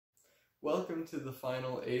Welcome to the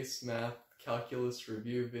final AICE Math Calculus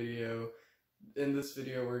review video. In this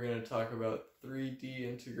video we're going to talk about 3D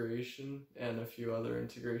integration and a few other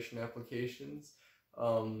integration applications.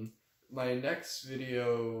 My next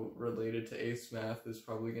video related to AICE Math is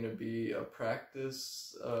probably going to be a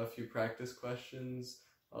few practice questions.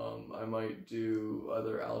 I might do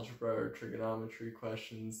other algebra or trigonometry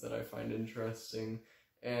questions that I find interesting,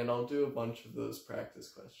 and I'll do a bunch of those practice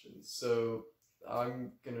questions. So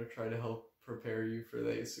I'm going to try to help prepare you for the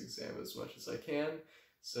AICE exam as much as I can.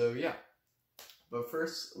 So yeah, but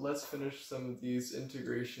first let's finish some of these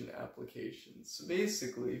integration applications. So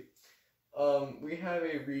basically, we have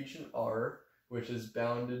a region R which is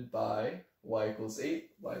bounded by y equals 8,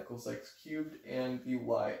 y equals x cubed, and the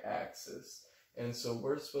y-axis. And so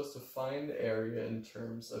we're supposed to find the area in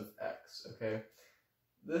terms of x, okay?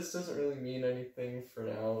 This doesn't really mean anything for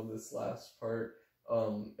now, this last part.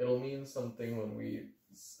 It'll mean something when we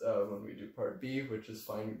do part B, which is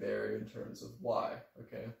finding the area in terms of y,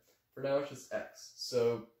 okay? For now it's just x.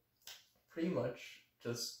 So pretty much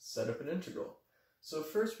just set up an integral. So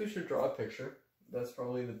first we should draw a picture. That's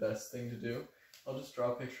probably the best thing to do. I'll just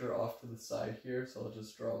draw a picture off to the side here, so I'll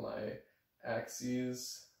just draw my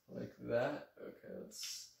axes like that.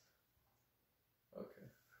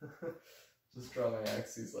 Okay, just draw my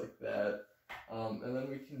axes like that. And then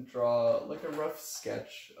we can draw like a rough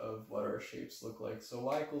sketch of what our shapes look like. So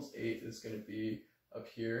y equals 8 is going to be up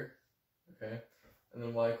here, okay? And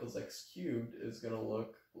then y equals x cubed is going to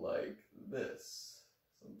look like this,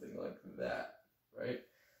 something like that, right?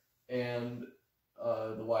 And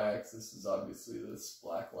the y-axis is obviously this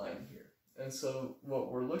black line here. And so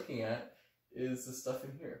what we're looking at is the stuff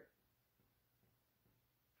in here.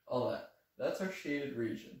 All that. That's our shaded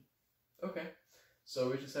region. Okay.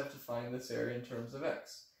 So we just have to find this area in terms of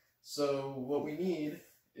x. So what we need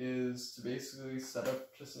is to basically set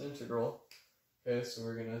up just an integral. Okay, so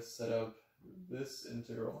we're going to set up this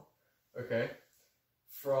integral. Okay.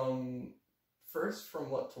 From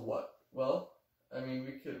what to what? Well, I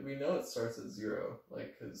mean, we know it starts at 0,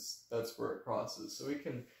 like, because that's where it crosses. So we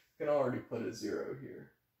can already put a 0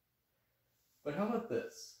 here. But how about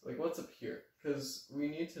this? Like, what's up here? Because we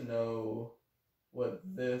need to know what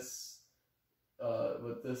this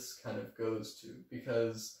kind of goes to,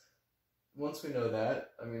 because once we know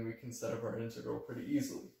that, I mean, we can set up our integral pretty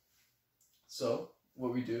easily. So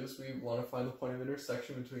what we do is we want to find the point of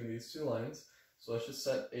intersection between these two lines. So let's just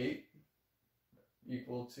set 8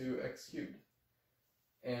 equal to x cubed.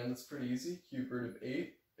 And it's pretty easy. Cube root of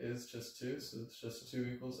 8 is just 2, so it's just 2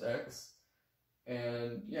 equals x.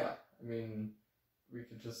 And yeah, I mean, we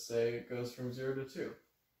could just say it goes from 0 to 2.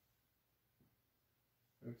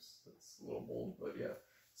 Oops, that's a little bold, but yeah.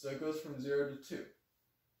 So it goes from 0 to 2.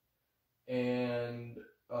 And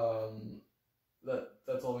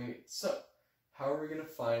that's all we need. So how are we going to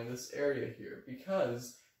find this area here?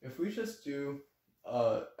 Because if we just do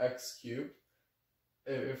x cubed,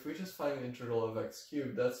 if we just find the integral of x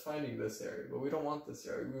cubed, that's finding this area. But we don't want this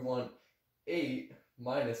area. We want 8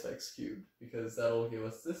 minus x cubed, because that'll give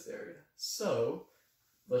us this area. So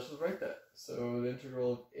let's just write that. So the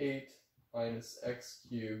integral of 8 minus x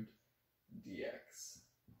cubed dx.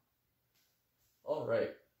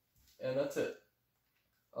 Alright, and that's it.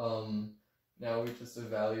 Now we just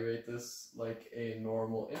evaluate this like a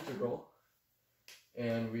normal integral,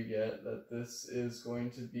 and we get that this is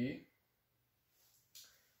going to be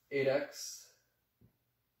 8x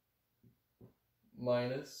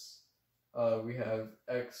minus, we have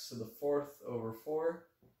x to the 4th over 4.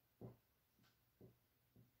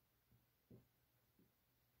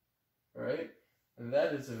 Alright, and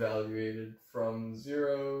that is evaluated from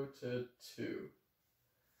 0 to 2.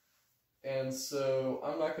 And so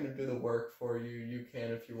I'm not going to do the work for you, you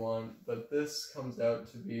can if you want, but this comes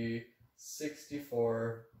out to be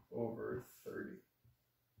 64 over 30.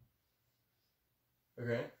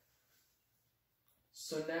 Okay?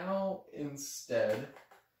 So now instead,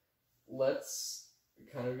 let's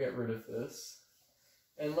kind of get rid of this,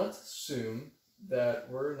 and let's assume that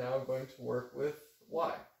we're now going to work with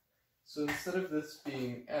y. So instead of this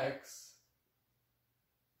being x,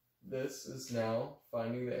 this is now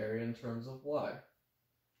finding the area in terms of y.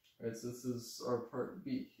 Right, so this is our part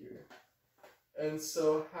B here. And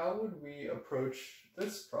so how would we approach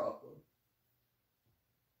this problem?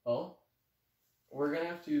 Well, we're going to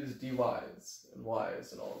have to use dy's and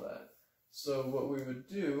y's and all that. So what we would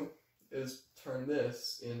do is turn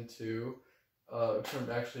this into, turn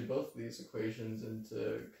actually both of these equations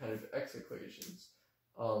into kind of x equations.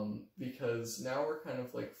 Because now we're kind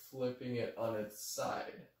of like flipping it on its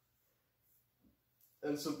side.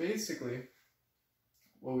 And so basically,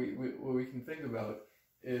 what we can think about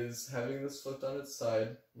is having this flipped on its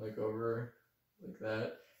side, like over like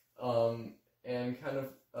that, and kind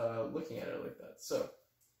of looking at it like that. So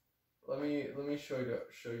let me show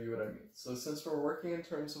you what I mean. So since we're working in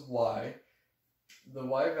terms of y, the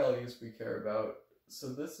y values we care about, so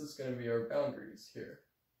this is going to be our boundaries here.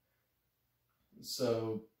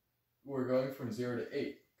 So we're going from 0 to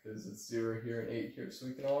 8, because it's 0 here and 8 here. So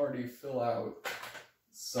we can already fill out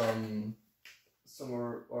some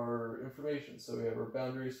of our information. So we have our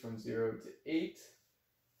boundaries from 0 to 8.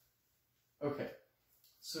 Okay,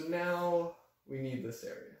 so now we need this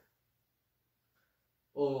area.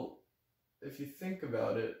 Well, if you think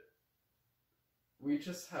about it, we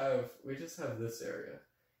just have this area.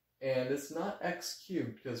 And it's not x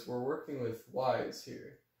cubed because we're working with y's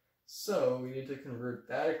here. So we need to convert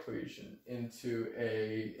that equation into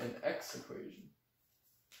an x equation.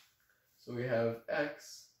 So we have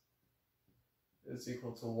x is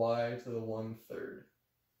equal to y to the 1/3.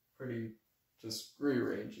 Pretty just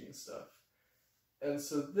rearranging stuff. And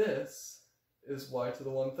so this is y to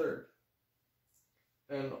the 1/3.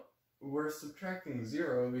 And we're subtracting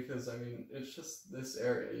 0 because, I mean, it's just this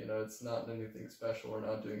area, you know, it's not anything special. We're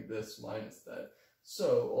not doing this minus that.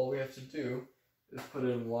 So all we have to do is put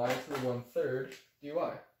in y to the 1/3 dy.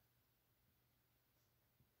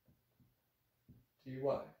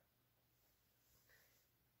 dy.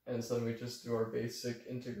 And so then we just do our basic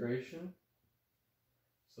integration.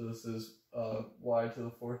 So this is y to the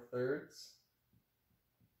 4/3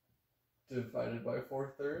 divided by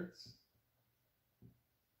 4/3.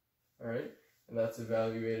 Alright, and that's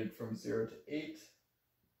evaluated from 0 to 8.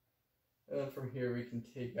 And then from here we can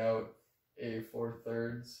take out a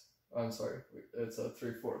 4/3. I'm sorry, it's a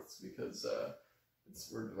 3/4 because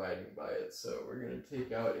we're dividing by it. So we're going to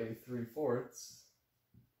take out a 3/4.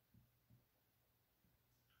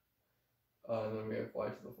 And then we have y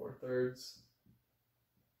to the 4/3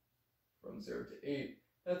 from 0 to 8.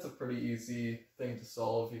 That's a pretty easy thing to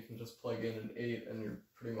solve. You can just plug in an 8 and you're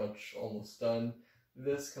pretty much almost done.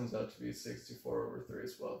 This comes out to be 64/3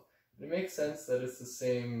 as well. And it makes sense that it's the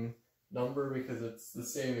same number because it's the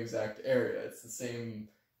same exact area. It's the same,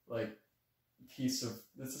 like, it's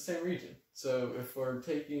the same region. So if we're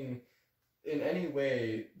taking, in any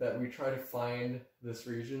way that we try to find this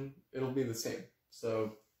region, it'll be the same.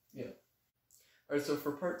 So, yeah. Alright, so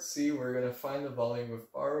for part C, we're going to find the volume of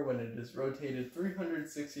R when it is rotated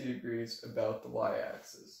 360 degrees about the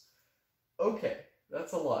y-axis. Okay,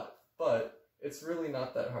 that's a lot, but it's really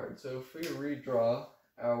not that hard. So if we redraw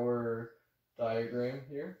our diagram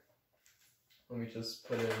here, let me just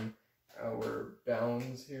put in our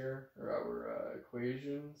bounds here, or our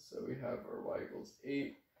equations. So we have our y equals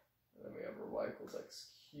 8, and then we have our y equals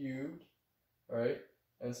x cubed, alright?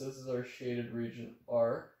 And so this is our shaded region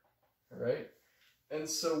R, alright? And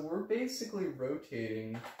so we're basically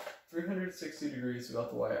rotating 360 degrees about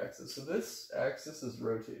the y-axis. So this axis is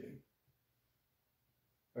rotating,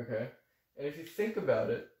 okay? And if you think about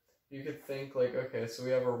it, you could think like, okay, so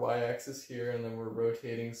we have our y-axis here, and then we're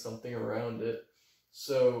rotating something around it.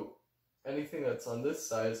 So anything that's on this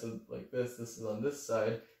side, so like this is on this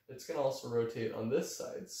side, it's going to also rotate on this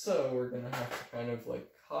side. So we're going to have to kind of like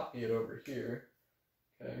copy it over here,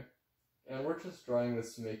 okay? And we're just drawing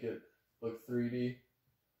this to make it look 3D.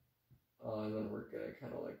 And then we're going to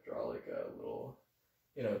kind of like draw like a little,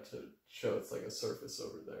 you know, to show it's like a surface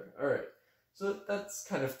over there. Alright, so that's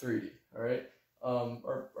kind of 3D, alright?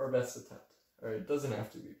 Our best attempt, alright? It doesn't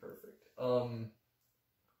have to be perfect.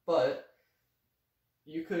 But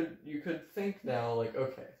you could think now like,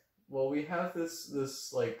 okay, well, we have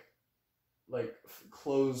this like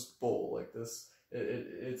closed bowl, like this,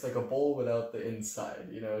 it's like a bowl without the inside,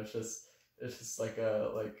 you know, it's just like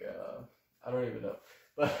I don't even know.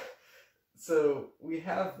 But so we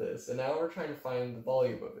have this, and now we're trying to find the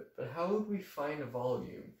volume of it. But how would we find a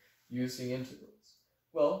volume using integrals?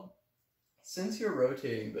 Well, since you're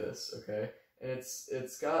rotating this, okay, and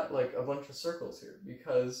it's got like a bunch of circles here,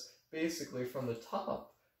 because basically from the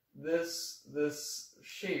top, this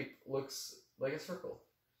shape looks like a circle.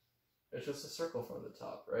 It's just a circle from the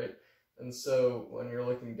top, right? And so when you're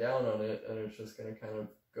looking down on it, and it's just going to kind of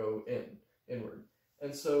go inward.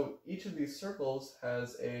 And so each of these circles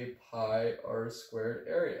has a pi r squared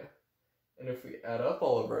area. And if we add up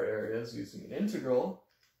all of our areas using an integral,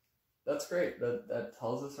 that's great. That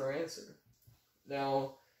tells us our answer.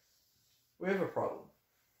 Now, we have a problem.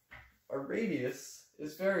 Our radius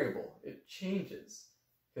is variable. It changes.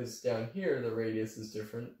 Because down here, the radius is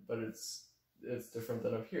different, but it's different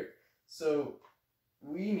than up here. So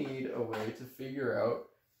we need a way to figure out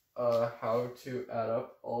how to add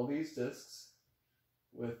up all these disks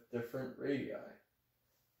with different radii,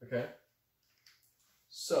 okay?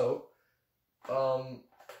 So,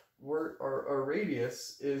 our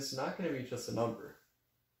radius is not going to be just a number.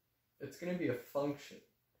 It's going to be a function.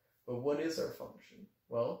 But what is our function?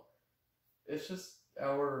 Well, it's just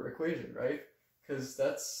our equation, right? Because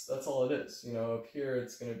that's all it is. You know, up here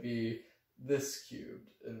it's going to be this cubed,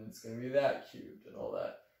 and it's going to be that cubed, and all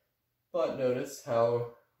that. But notice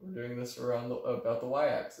how we're doing this around about the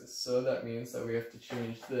y-axis. So that means that we have to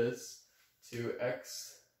change this to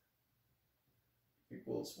x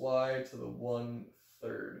equals y to the 1/3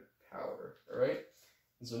 power. All right.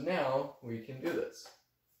 And so now we can do this.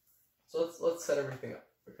 So let's set everything up.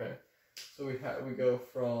 Okay. So we go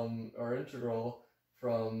from our integral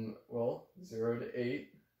from, well, 0 to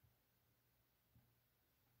 8,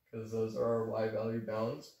 because those are our y value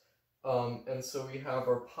bounds. And so we have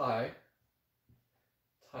our pi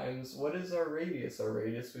times, what is our radius? Our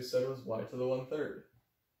radius we said was y to the 1/3.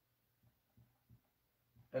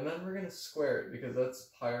 And then we're going to square it, because that's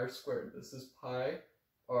pi r squared. This is pi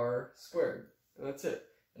r squared. And that's it.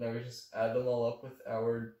 And now we just add them all up with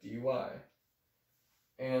our dy.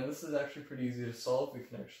 And this is actually pretty easy to solve. We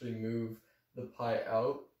can actually move the pi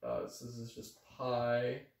out. So this is just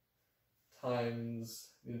pi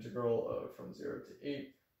times the integral from 0 to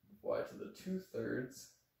 8 y to the 2/3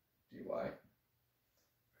 dy.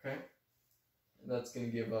 Okay? And that's going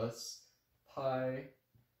to give us pi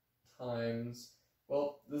times,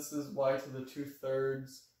 well, this is y to the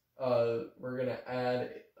 2/3. We're going to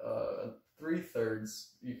add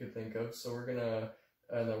 3/3 you could think of. So we're going to,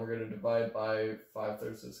 and then we're going to divide by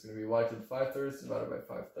 5/3. So it's going to be y to the 5/3 divided by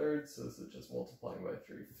 5/3. So this is just multiplying by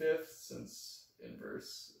 3/5 since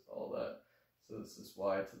inverse, all that. So this is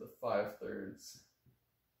y to the 5/3.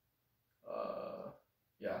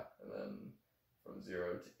 Yeah, and then from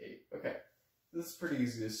 0 to 8. Okay, this is pretty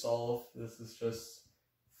easy to solve. This is just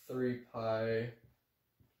 3 pi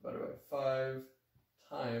divided by 5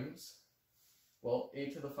 times, well,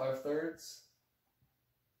 8 to the 5/3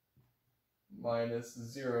 minus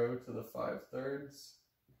 0 to the 5/3,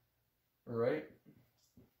 right?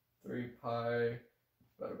 3 pi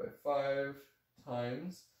divided by 5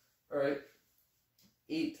 times, all right,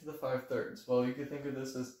 8 to the 5/3. Well, you could think of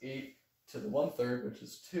this as 8 to the 1/3, which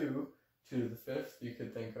is 2 to the 5th. You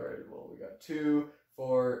could think, all right, well, we got 2,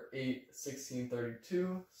 4, 8, 16,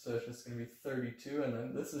 32, so it's just going to be 32, and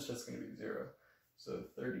then this is just going to be 0. So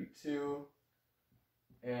 32,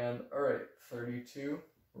 and all right, 32,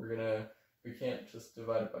 we can't just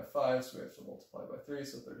divide it by 5, so we have to multiply by 3,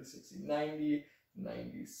 so 30, 60, 90,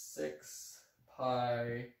 96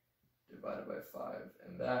 pi divided by 5,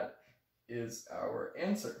 and that is our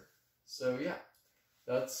answer. So yeah,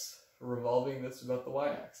 that's revolving this about the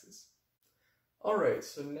y-axis. Alright,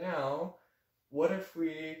 so now, what if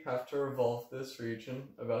we have to revolve this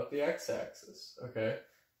region about the x-axis, okay?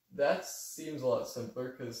 That seems a lot simpler,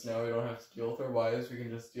 because now we don't have to deal with our y's, we can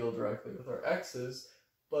just deal directly with our x's.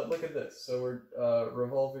 But look at this, so we're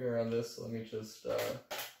revolving around this, so let me just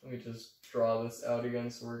draw this out again.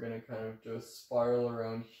 So we're going to kind of do a spiral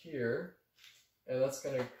around here, and that's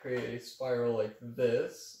going to create a spiral like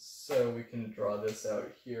this, so we can draw this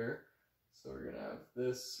out here. So we're going to have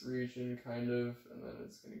this region kind of, and then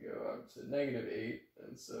it's going to go out to -8,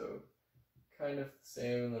 and so kind of the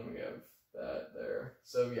same, and then we have that there.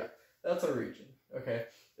 So yeah, that's our region, okay?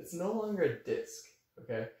 It's no longer a disk,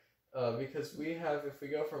 okay? Because we have, if we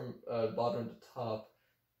go from bottom to top,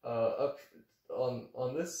 up on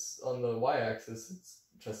the y-axis, it's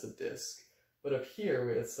just a disk. But up here,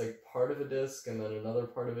 it's like part of a disk and then another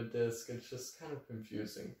part of a disk. It's just kind of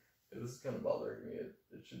confusing. This is kind of bothering me.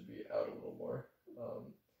 It should be out a little more. Let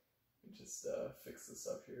me just fix this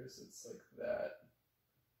up here so it's like that.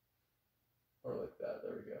 Or like that.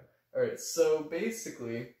 There we go. Alright, so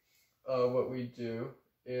basically, what we do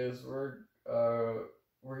is we're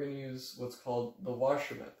going to use what's called the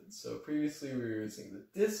washer method. So previously we were using the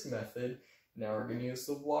disk method, now we're going to use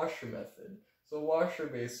the washer method. So washer,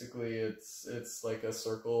 basically, it's like a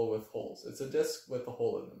circle with holes. It's a disk with a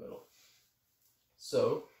hole in the middle.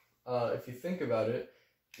 So, if you think about it,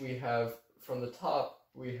 we have, from the top,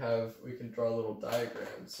 we can draw a little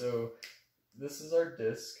diagram. So this is our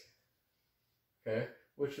disk, okay,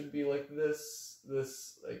 which would be like this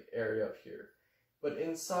like area up here. But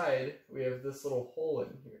inside, we have this little hole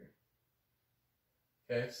in here.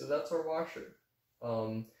 Okay, so that's our washer.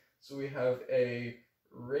 So we have a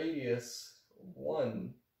radius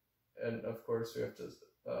 1, and of course we have to,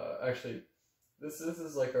 actually, this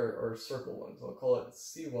is like our circle one, so I'll call it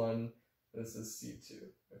C1, this is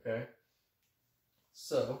C2, okay?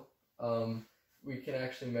 So, we can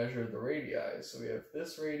actually measure the radii. So we have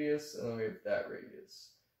this radius, and then we have that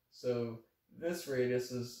radius. So this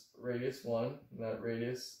radius is radius 1, and that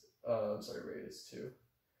radius, radius 2.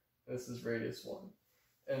 This is radius 1.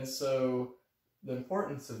 And so the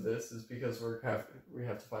importance of this is because we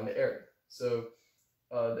have to find the area. So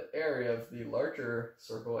the area of the larger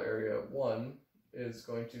circle, area 1, is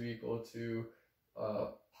going to be equal to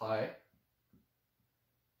pi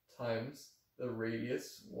times the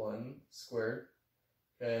radius 1 squared.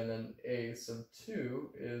 Okay, and then a sub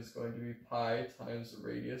 2 is going to be pi times the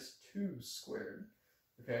radius 2 squared.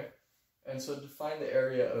 Okay, and so to find the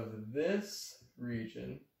area of this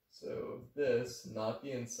region, so this, not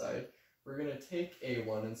the inside, we're going to take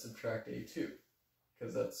a1 and subtract a2,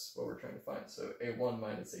 because that's what we're trying to find. So a1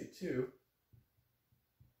 minus a2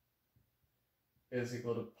 is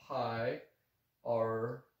equal to pi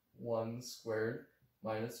r1 squared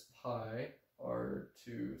minus pi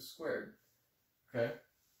r2 squared. Okay?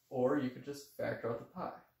 Or you could just factor out the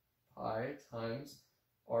pi. Pi times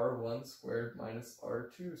r1 squared minus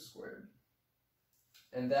r2 squared.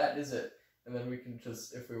 And that is it. And then we can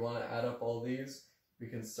just, if we want to add up all these, we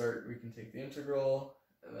can take the integral,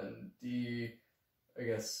 and then c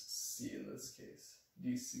in this case,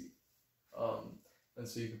 dc. And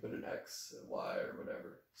so you can put an x, a y, or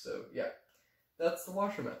whatever. So yeah, that's the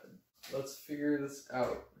washer method. Let's figure this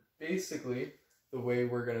out. Basically, the way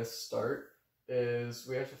we're going to start is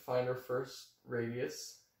we have to find our first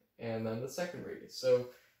radius and then the second radius. So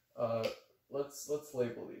let's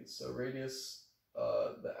label these. So radius,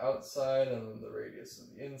 the outside, and then the radius of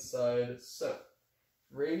the inside. So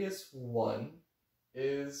radius 1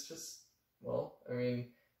 is just, well, I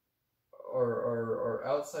mean, our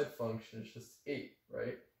outside function is just 8,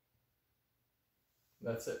 right?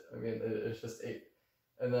 That's it. I mean, it's just 8.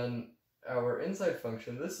 And then our inside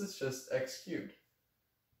function, this is just x cubed.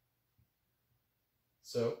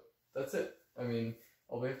 So that's it. I mean,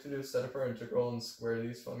 all we have to do is set up our integral and square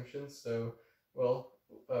these functions. So, well,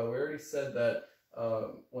 we already said that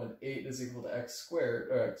when 8 is equal to x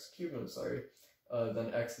squared, or x cubed, I'm sorry,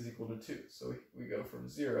 then x is equal to 2. So we go from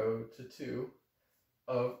 0 to 2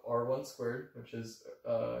 of r1 squared, which is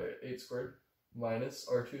 8 squared, minus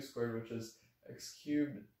r2 squared, which is x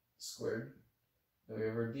cubed squared. Then we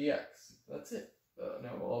have our dx. That's it.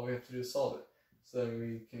 Now all we have to do is solve it. So then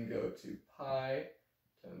we can go to pi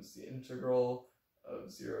times the integral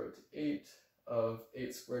of 0 to 8 of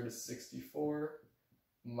 8 squared is 64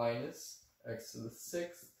 minus x to the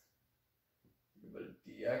 6th. We put a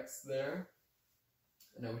dx there.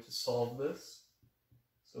 And now we just solve this.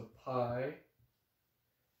 So pi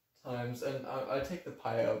times, and I take the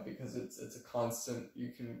pi out because it's a constant.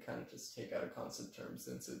 You can kind of just take out a constant term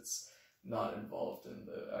since it's not involved in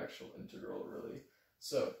the actual integral really.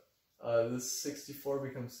 So this 64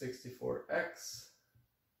 becomes 64x.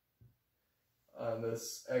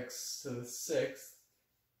 This x to the 6th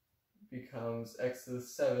becomes x to the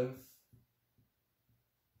 7th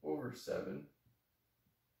over 7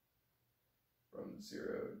 from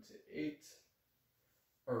 0 to 8.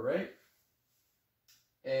 Alright.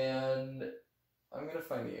 And I'm going to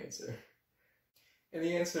find the answer. And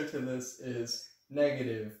the answer to this is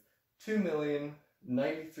negative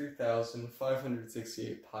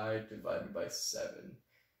 2,093,568 pi divided by 7.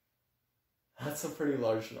 That's a pretty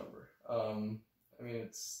large number. I mean,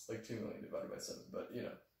 it's like 2 million divided by 7, but you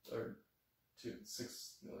know, or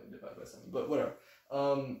 6 million divided by 7, but whatever.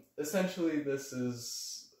 Essentially, this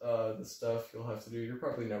is the stuff you'll have to do. You're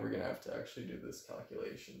probably never going to have to actually do this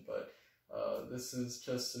calculation, but this is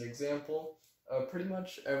just an example. Pretty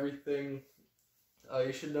much everything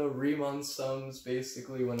you should know. Riemann sums,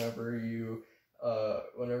 basically whenever you're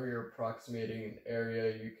approximating an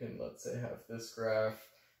area, you can, let's say, have this graph,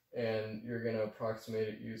 and you're going to approximate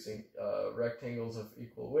it using rectangles of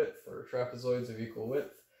equal width or trapezoids of equal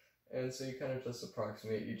width, and so you kind of just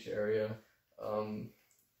approximate each area,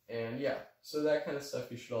 and yeah, so that kind of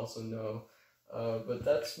stuff you should also know. But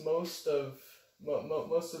that's most of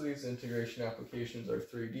these integration applications are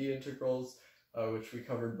 3D integrals, which we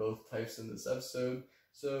covered both types in this episode,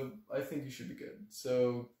 so I think you should be good.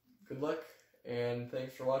 So good luck, and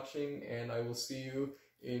thanks for watching, and I will see you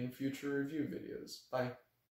in future review videos. Bye.